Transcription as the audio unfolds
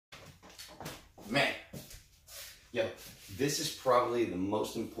Man, yo, this is probably the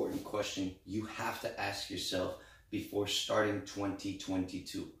most important question you have to ask yourself before starting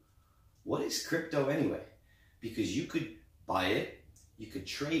 2022. What is crypto anyway? Because you could buy it, you could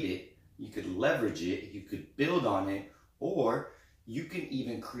trade it, you could leverage it, you could build on it, or you can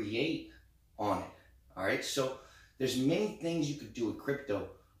even create on it. All right, so there's many things you could do with crypto,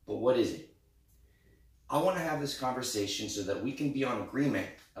 but what is it? I want to have this conversation so that we can be on agreement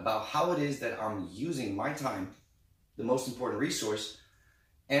about how it is that I'm using my time, the most important resource,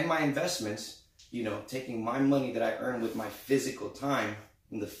 and my investments, taking my money that I earn with my physical time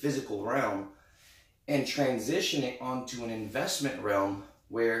in the physical realm and transition it onto an investment realm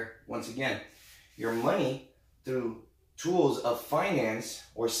where, once again, your money through tools of finance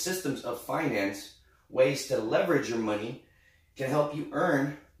or systems of finance, ways to leverage your money, can help you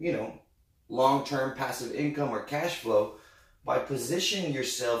earn, long-term passive income or cash flow by positioning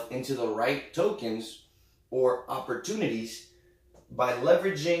yourself into the right tokens or opportunities by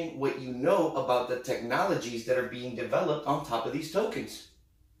leveraging what you know about the technologies that are being developed on top of these tokens.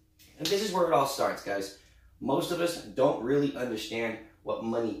 And this is where it all starts, guys. Most of us don't really understand what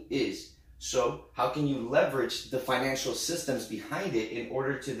money is. So how can you leverage the financial systems behind it in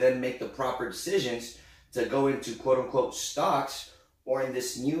order to then make the proper decisions to go into quote unquote stocks or in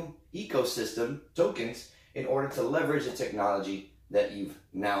this new ecosystem, tokens, in order to leverage the technology that you've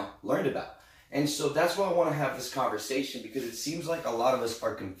now learned about. And so that's why I want to have this conversation, because it seems like a lot of us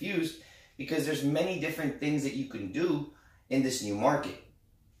are confused because there's many different things that you can do in this new market.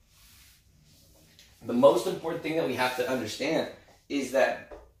 The most important thing that we have to understand is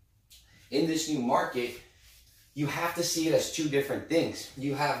that in this new market, you have to see it as two different things.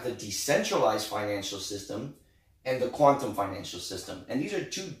 You have the decentralized financial system and the quantum financial system. And these are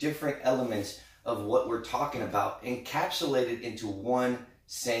two different elements of what we're talking about, encapsulated into one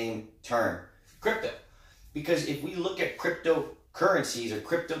same term, crypto. Because if we look at cryptocurrencies or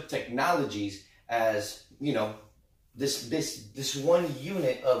crypto technologies as, this one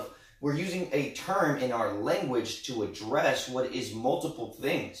unit of, we're using a term in our language to address what is multiple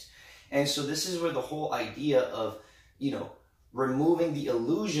things. And so this is where the whole idea of, removing the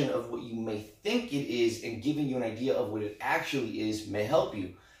illusion of what you may think it is and giving you an idea of what it actually is may help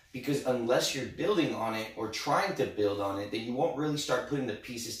you. Because unless you're building on it or trying to build on it, then you won't really start putting the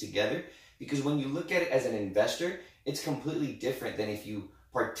pieces together. Because when you look at it as an investor, it's completely different than if you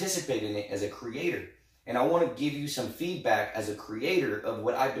participate in it as a creator. And I want to give you some feedback as a creator of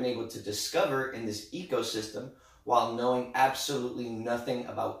what I've been able to discover in this ecosystem while knowing absolutely nothing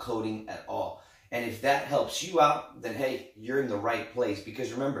about coding at all. And if that helps you out, then hey, you're in the right place.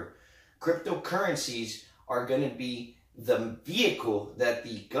 Because remember, cryptocurrencies are going to be the vehicle that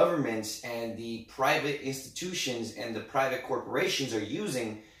the governments and the private institutions and the private corporations are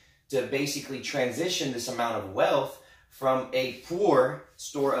using to basically transition this amount of wealth from a poor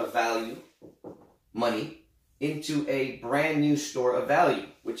store of value, money, into a brand new store of value,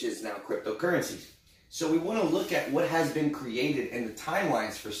 which is now cryptocurrencies. So we want to look at what has been created and the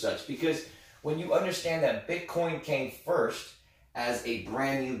timelines for such, because when you understand that Bitcoin came first as a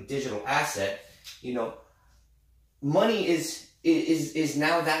brand new digital asset, money is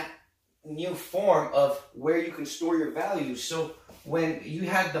now that new form of where you can store your value. So when you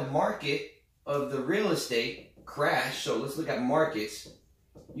had the market of the real estate crash, so let's look at markets,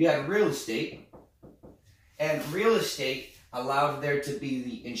 you had real estate, and real estate allowed there to be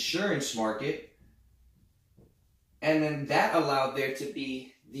the insurance market, and then that allowed there to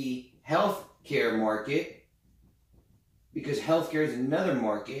be the healthcare market, because healthcare is another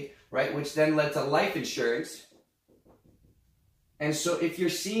market, right? Which then led to life insurance. And so if you're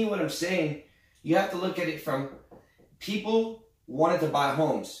seeing what I'm saying, you have to look at it from people wanted to buy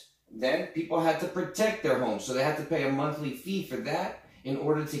homes. Then people had to protect their homes. So they had to pay a monthly fee for that in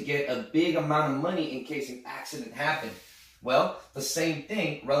order to get a big amount of money in case an accident happened. Well, the same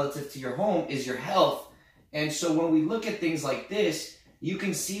thing relative to your home is your health. And so when we look at things like this, you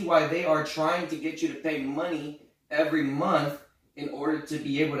can see why they are trying to get you to pay money every month in order to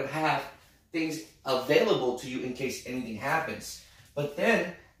be able to have things available to you in case anything happens. But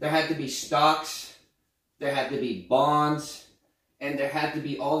then there had to be stocks, there had to be bonds, and there had to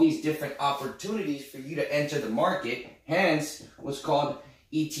be all these different opportunities for you to enter the market, hence what's called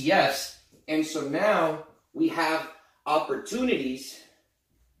ETFs. And so now we have opportunities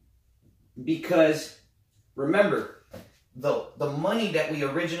because, remember, the money that we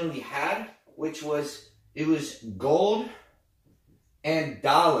originally had, which was, it was gold and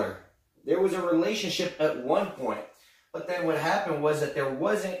dollar. There was a relationship at one point. But then what happened was that there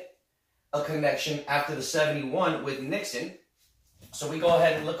wasn't a connection after the 71 with Nixon. So we go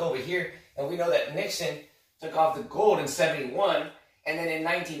ahead and look over here, and we know that Nixon took off the gold in 71, and then in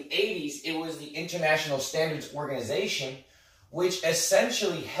 1980s, it was the International Standards Organization, which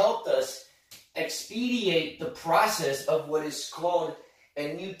essentially helped us expedite the process of what is called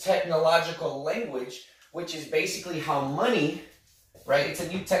a new technological language, which is basically how money, right? It's a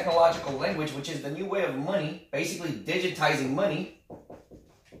new technological language, which is the new way of money, basically digitizing money.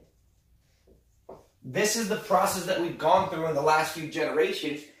 This is the process that we've gone through in the last few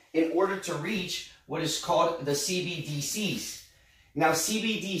generations in order to reach what is called the CBDCs. Now,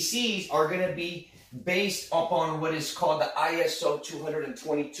 CBDCs are going to be based upon what is called the ISO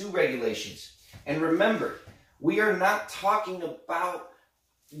 222 regulations. And remember, we are not talking about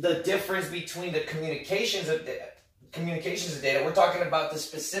the difference between the communications of data. We're talking about the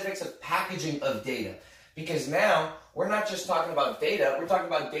specifics of packaging of data. Because now, we're not just talking about data, we're talking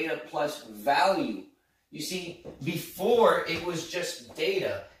about data plus value. You see, before it was just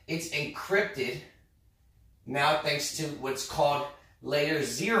data. It's encrypted now thanks to what's called layer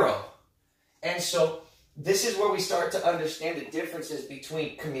 0. And so this is where we start to understand the differences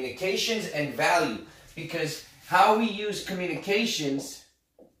between communications and value. Because how we use communications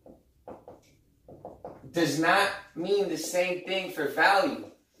does not mean the same thing for value.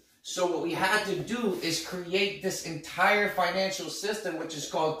 So what we had to do is create this entire financial system, which is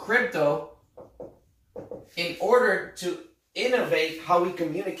called crypto, in order to innovate how we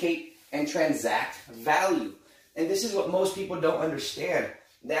communicate and transact value. And this is what most people don't understand,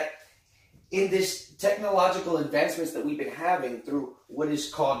 that in this technological advancements that we've been having through what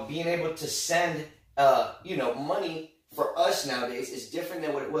is called being able to send money for us nowadays is different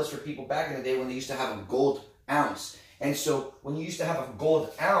than what it was for people back in the day when they used to have a gold ounce. And so when you used to have a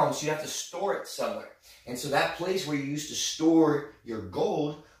gold ounce, you have to store it somewhere. And so that place where you used to store your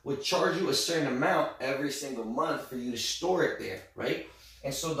gold would charge you a certain amount every single month for you to store it there, right?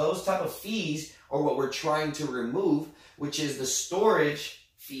 And so those type of fees are what we're trying to remove, which is the storage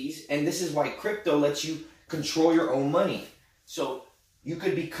fees. And this is why crypto lets you control your own money. So you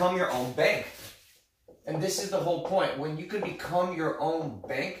could become your own bank. And this is the whole point. When you could become your own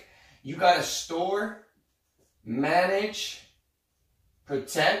bank, you got to store, manage,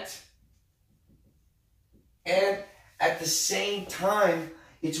 protect, and at the same time,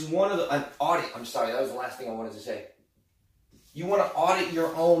 it's an audit. I'm sorry, that was the last thing I wanted to say. You want to audit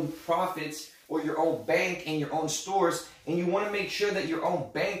your own profits or your own bank and your own stores, and you want to make sure that your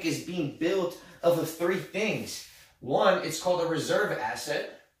own bank is being built of 3 things. One, it's called a reserve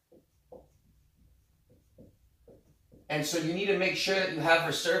asset. And so you need to make sure that you have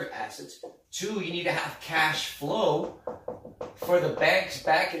reserve assets. 2, you need to have cash flow. For the banks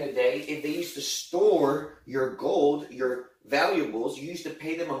back in the day, if they used to store your gold, your valuables, you used to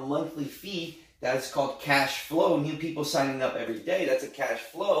pay them a monthly fee. That's called cash flow. New people signing up every day, that's a cash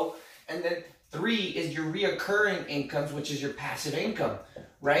flow. And then 3 is your reoccurring incomes, which is your passive income,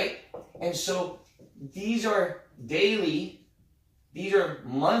 right? And so these are daily, these are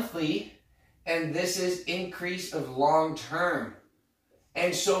monthly, and this is increase of long term.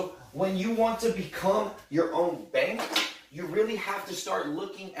 And so when you want to become your own bank, you really have to start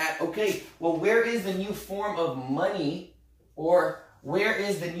looking at, okay, well, where is the new form of money, or where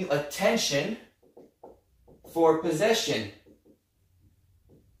is the new attention for possession?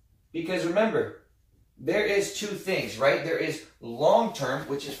 Because remember, there is 2 things, right? There is long term,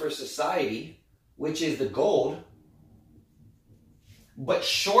 which is for society, which is the gold. But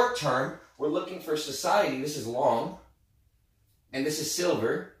short term, we're looking for society. This is long, and this is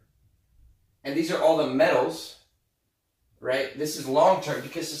silver, and these are all the metals, right? This is long term,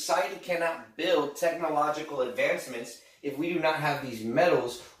 because society cannot build technological advancements if we do not have these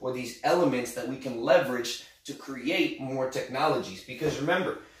metals or these elements that we can leverage to create more technologies. Because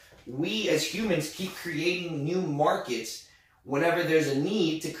remember, we as humans keep creating new markets whenever there's a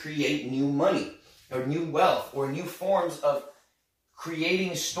need to create new money or new wealth or new forms of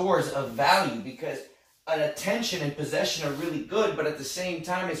creating stores of value, because an attention and possession are really good, but at the same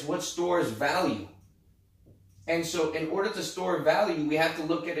time, it's what stores value. And so in order to store value, we have to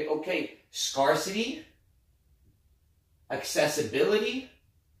look at it, okay, scarcity, accessibility,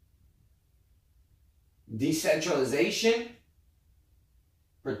 decentralization,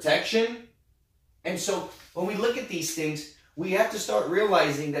 protection. And so when we look at these things, we have to start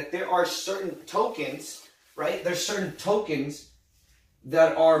realizing that there are certain tokens, right? There's certain tokens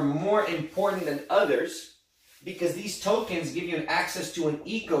that are more important than others, because these tokens give you an access to an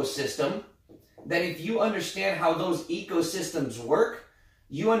ecosystem that if you understand how those ecosystems work,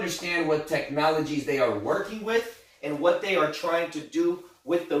 you understand what technologies they are working with and what they are trying to do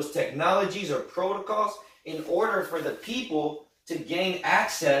with those technologies or protocols in order for the people to gain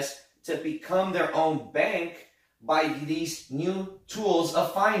access to become their own bank by these new tools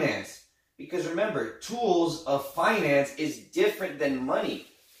of finance. Because remember, tools of finance is different than money.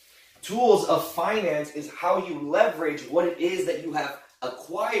 Tools of finance is how you leverage what it is that you have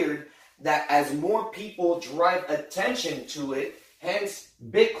acquired, that as more people drive attention to it, hence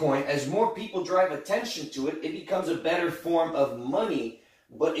Bitcoin, as more people drive attention to it, it becomes a better form of money.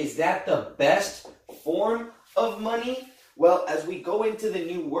 But is that the best form of money? Well, as we go into the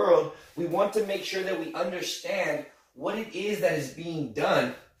new world, we want to make sure that we understand what it is that is being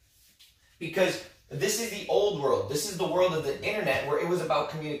done, because this is the old world. This is the world of the internet, where it was about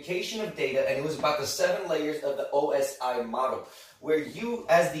communication of data, and it was about the 7 layers of the OSI model, where you,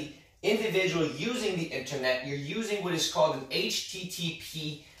 as the individual using the internet, you're using what is called an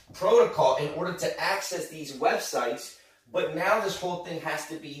HTTP protocol in order to access these websites. But now this whole thing has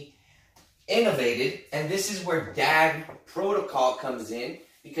to be innovated, and this is where DAG protocol comes in,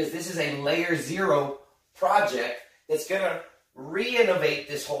 because this is a layer 0 project that's going to re-innovate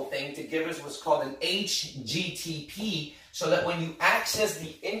this whole thing to give us what's called an HGTP, so that when you access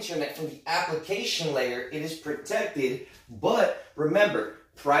the internet from the application layer, it is protected. But remember,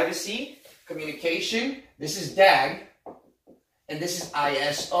 privacy, communication, this is DAG, and this is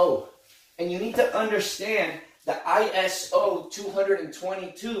ISO. And you need to understand the ISO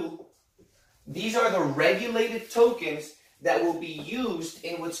 222, these are the regulated tokens that will be used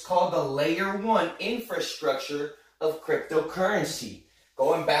in what's called the layer 1 infrastructure of cryptocurrency.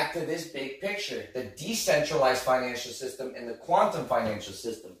 Going back to this big picture, the decentralized financial system and the quantum financial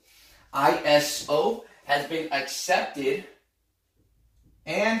system. ISO has been accepted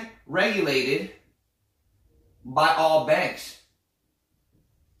and regulated by all banks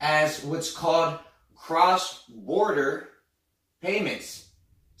as what's called cross-border payments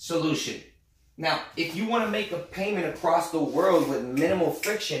solution. Now, if you want to make a payment across the world with minimal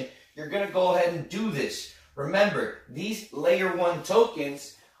friction, you're going to go ahead and do this. Remember, these layer 1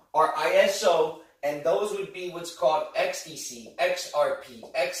 tokens are ISO, and those would be what's called XDC,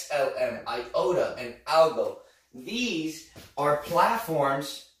 XRP, XLM, IOTA, and Algo. These are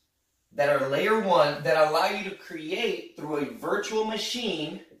platforms that are layer 1 that allow you to create through a virtual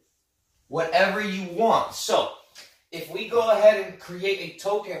machine whatever you want. So, if we go ahead and create a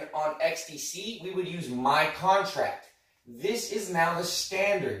token on XDC, we would use my contract. This is now the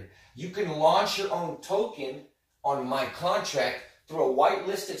standard. You can launch your own token on my contract through a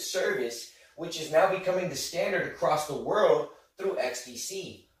whitelisted service, which is now becoming the standard across the world through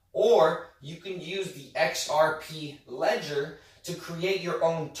XDC. Or you can use the XRP ledger to create your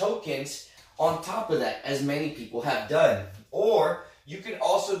own tokens on top of that, as many people have done. Or you can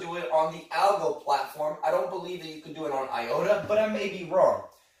also do it on the Algo platform. I don't believe that you can do it on IOTA, but I may be wrong.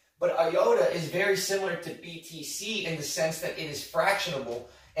 But IOTA is very similar to BTC in the sense that it is fractionable,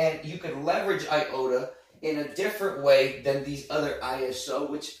 and you can leverage IOTA in a different way than these other ISO,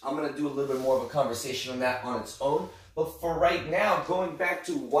 which I'm going to do a little bit more of a conversation on that on its own. But for right now, going back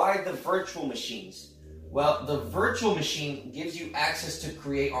to why the virtual machines. Well, the virtual machine gives you access to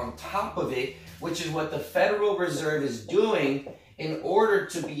create on top of it, which is what the Federal Reserve is doing in order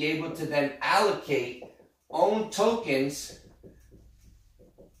to be able to then allocate own tokens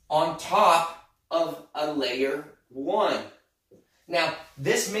on top of a layer 1. Now,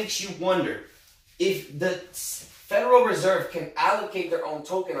 this makes you wonder, if the Federal Reserve can allocate their own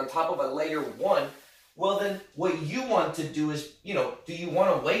token on top of a layer 1, well then what you want to do is, do you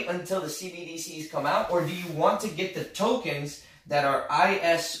want to wait until the CBDCs come out, or do you want to get the tokens that are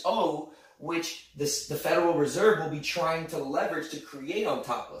ISO, which the Federal Reserve will be trying to leverage to create on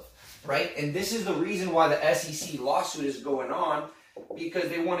top of, right? And this is the reason why the SEC lawsuit is going on, because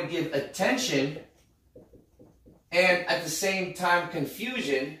they want to give attention and at the same time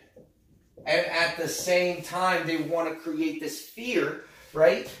confusion, and at the same time they want to create this fear,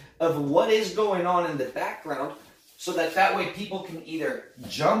 right, of what is going on in the background, so that way people can either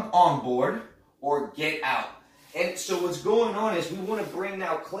jump on board or get out. And so what's going on is we want to bring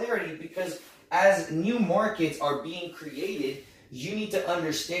now clarity, because as new markets are being created, you need to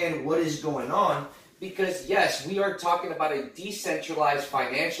understand what is going on. Because yes, we are talking about a decentralized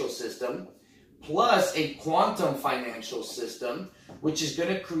financial system plus a quantum financial system, which is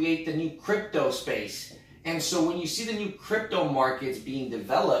going to create the new crypto space. And so when you see the new crypto markets being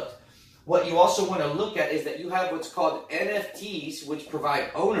developed, what you also want to look at is that you have what's called NFTs, which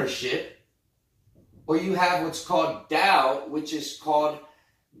provide ownership, or you have what's called DAO, which is called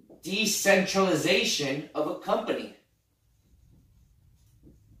decentralization of a company.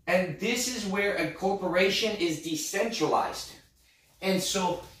 And this is where a corporation is decentralized. And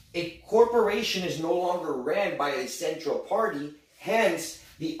so a corporation is no longer ran by a central party. Hence,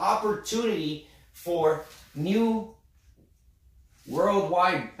 the opportunity for new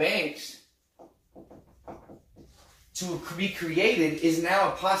worldwide banks to be created is now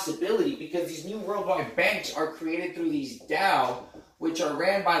a possibility, because these new worldwide banks are created through these DAO, which are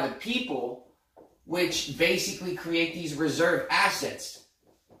ran by the people, which basically create these reserve assets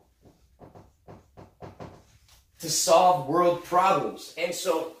to solve world problems. And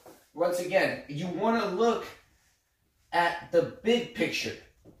so, once again, you want to look at the big picture,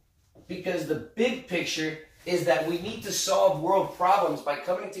 because the big picture is that we need to solve world problems by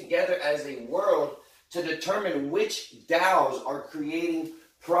coming together as a world to determine which DAOs are creating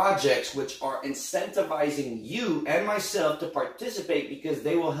projects which are incentivizing you and myself to participate, because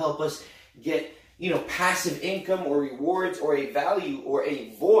they will help us get, passive income or rewards or a value or a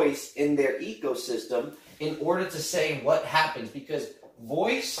voice in their ecosystem in order to say what happens, because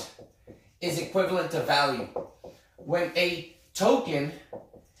voice is equivalent to value. When a token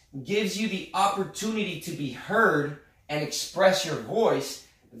gives you the opportunity to be heard and express your voice,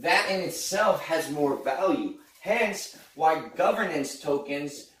 that in itself has more value. Hence, why governance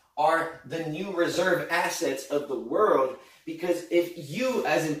tokens are the new reserve assets of the world. Because if you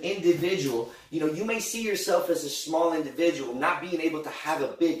as an individual, you may see yourself as a small individual, not being able to have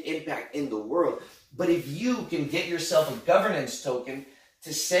a big impact in the world. But if you can get yourself a governance token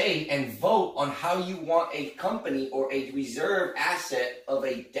to say and vote on how you want a company or a reserve asset of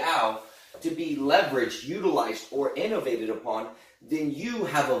a DAO to be leveraged, utilized, or innovated upon, then you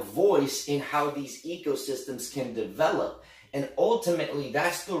have a voice in how these ecosystems can develop. And ultimately,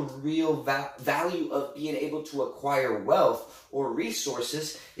 that's the real value of being able to acquire wealth or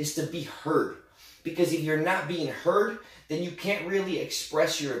resources, is to be heard. Because if you're not being heard, then you can't really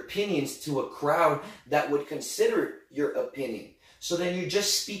express your opinions to a crowd that would consider your opinion. So then you're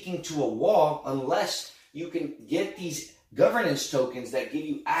just speaking to a wall, unless you can get these governance tokens that give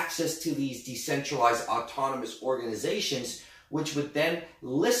you access to these decentralized autonomous organizations, which would then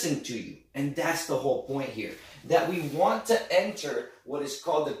listen to you. And that's the whole point here, that we want to enter what is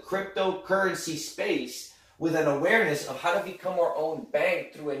called the cryptocurrency space with an awareness of how to become our own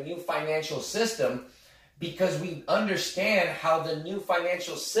bank through a new financial system, because we understand how the new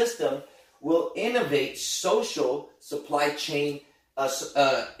financial system will innovate social supply chain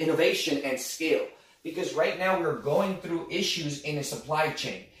innovation and scale. Because right now we're going through issues in a supply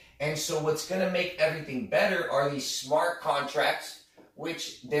chain. And so what's going to make everything better are these smart contracts,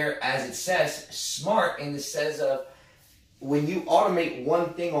 which they're, as it says, smart in the sense of when you automate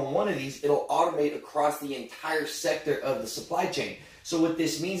one thing on one of these, it'll automate across the entire sector of the supply chain. So what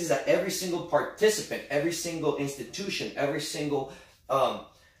this means is that every single participant, every single institution, every single,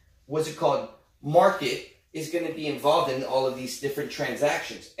 market is going to be involved in all of these different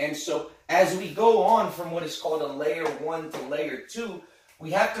transactions. And so as we go on from what is called a layer 1 to layer 2,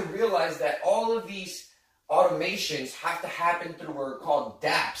 we have to realize that all of these automations have to happen through what are called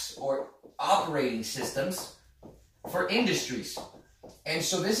dApps, or operating systems for industries. And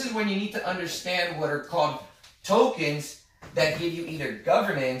so this is when you need to understand what are called tokens that give you either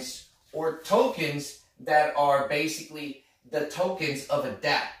governance, or tokens that are basically the tokens of a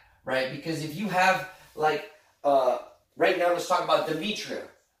dApp, right? Because if you have, right now let's talk about Demetria,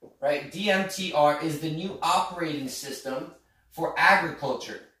 right? DMTR is the new operating system for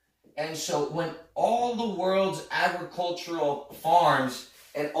agriculture. And so when all the world's agricultural farms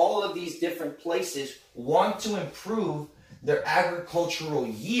and all of these different places want to improve their agricultural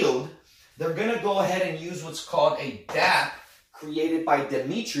yield, they're going to go ahead and use what's called a dApp created by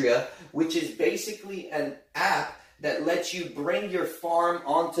Demetria, which is basically an app that lets you bring your farm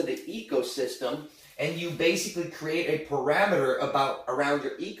onto the ecosystem, and you basically create a parameter around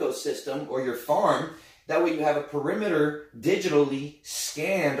your ecosystem or your farm. That way you have a perimeter digitally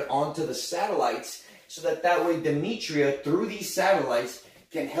scanned onto the satellites, so that way Demetria, through these satellites,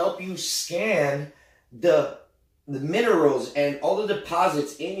 can help you scan the minerals and all the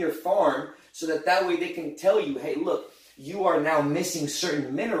deposits in your farm, so that way they can tell you, hey, look, you are now missing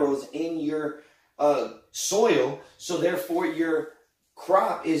certain minerals in your soil, so therefore your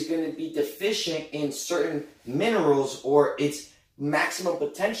crop is going to be deficient in certain minerals, or its maximum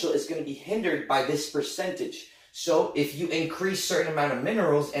potential is going to be hindered by this percentage. So if you increase certain amount of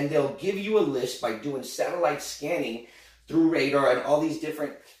minerals, and they'll give you a list by doing satellite scanning through radar and all these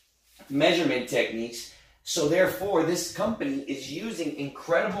different measurement techniques. So therefore, this company is using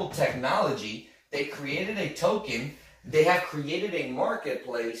incredible technology. They created a token, they have created a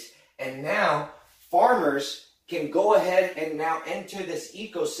marketplace, and now farmers can go ahead and now enter this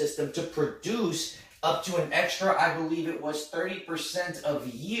ecosystem to produce up to an extra, I believe it was 30% of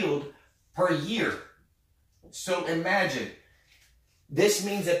yield per year. So imagine, This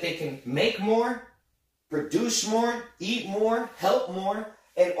means that they can make more, produce more, eat more, help more,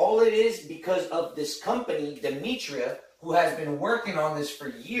 and all it is because of this company, Demetria, who has been working on this for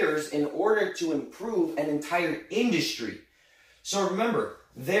years in order to improve an entire industry. So remember,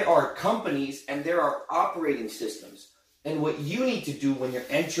 there are companies and there are operating systems. And what you need to do when you're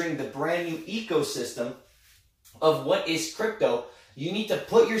entering the brand new ecosystem of what is crypto, you need to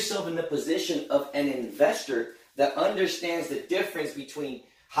put yourself in the position of an investor that understands the difference between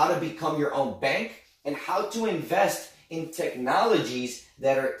how to become your own bank and how to invest in technologies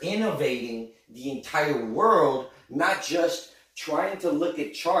that are innovating the entire world, not just trying to look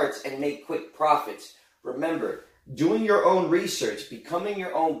at charts and make quick profits. Remember, doing your own research, becoming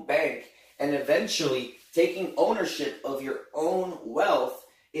your own bank, and eventually taking ownership of your own wealth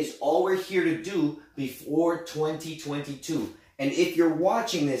is all we're here to do before 2022. And if you're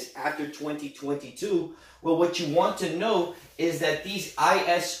watching this after 2022, well, what you want to know is that these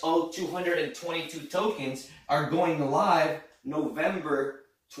ISO 222 tokens are going live November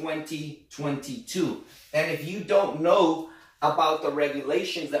 2022. And if you don't know about the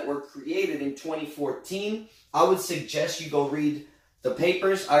regulations that were created in 2014, I would suggest you go read the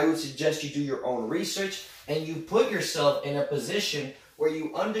papers. I would suggest you do your own research and you put yourself in a position where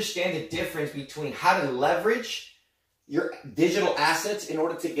you understand the difference between how to leverage your digital assets in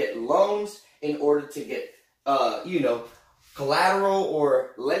order to get loans, in order to get, collateral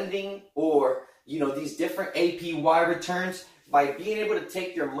or lending or, these different APY returns by being able to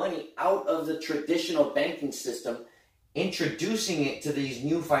take your money out of the traditional banking system, introducing it to these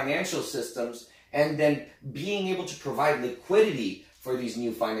new financial systems, and then being able to provide liquidity for these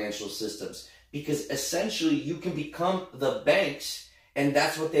new financial systems. Because essentially you can become the banks, and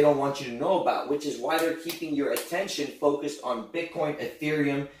that's what they don't want you to know about, which is why they're keeping your attention focused on Bitcoin,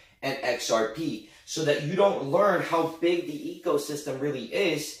 Ethereum, and XRP, so that you don't learn how big the ecosystem really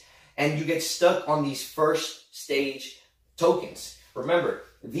is, and you get stuck on these first stage tokens. Remember,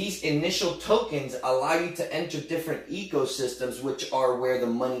 these initial tokens allow you to enter different ecosystems, which are where the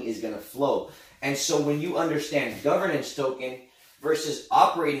money is going to flow. And so when you understand governance token versus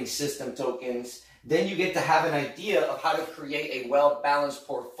operating system tokens, then you get to have an idea of how to create a well-balanced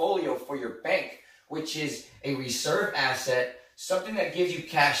portfolio for your bank, which is a reserve asset, something that gives you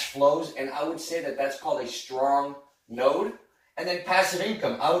cash flows, and I would say that that's called a strong node. And then passive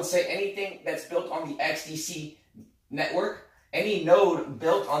income, I would say anything that's built on the XDC network, any node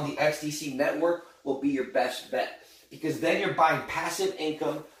built on the XDC network will be your best bet, because then you're buying passive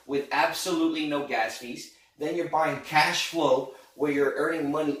income with absolutely no gas fees. Then you're buying cash flow where you're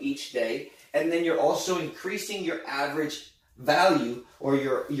earning money each day. And then you're also increasing your average value or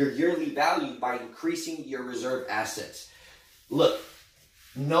your yearly value by increasing your reserve assets. Look,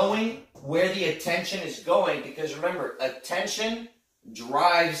 knowing where the attention is going, because remember, attention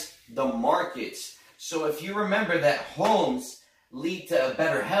drives the markets. So if you remember that homes lead to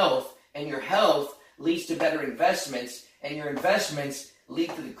better health, and your health leads to better investments, and your investments lead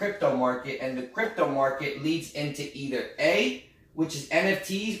to the crypto market, and the crypto market leads into either A, which is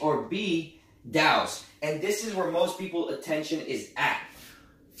NFTs, or B, DAOs. And this is where most people's attention is at.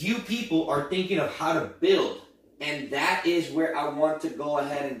 Few people are thinking of how to build, and that is where I want to go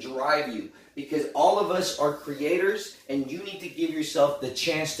ahead and drive you, because all of us are creators, and you need to give yourself the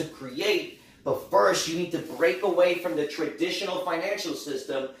chance to create. But first, you need to break away from the traditional financial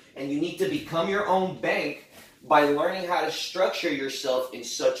system, and you need to become your own bank by learning how to structure yourself in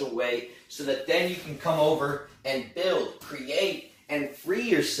such a way so that then you can come over and build, create, and free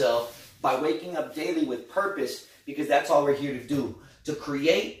yourself by waking up daily with purpose, because that's all we're here to do. To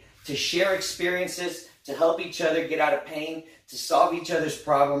create, to share experiences, to help each other get out of pain, to solve each other's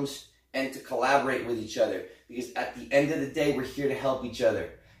problems, and to collaborate with each other. Because at the end of the day, we're here to help each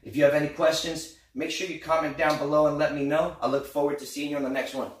other. If you have any questions, make sure you comment down below and let me know. I look forward to seeing you on the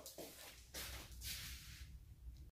next one.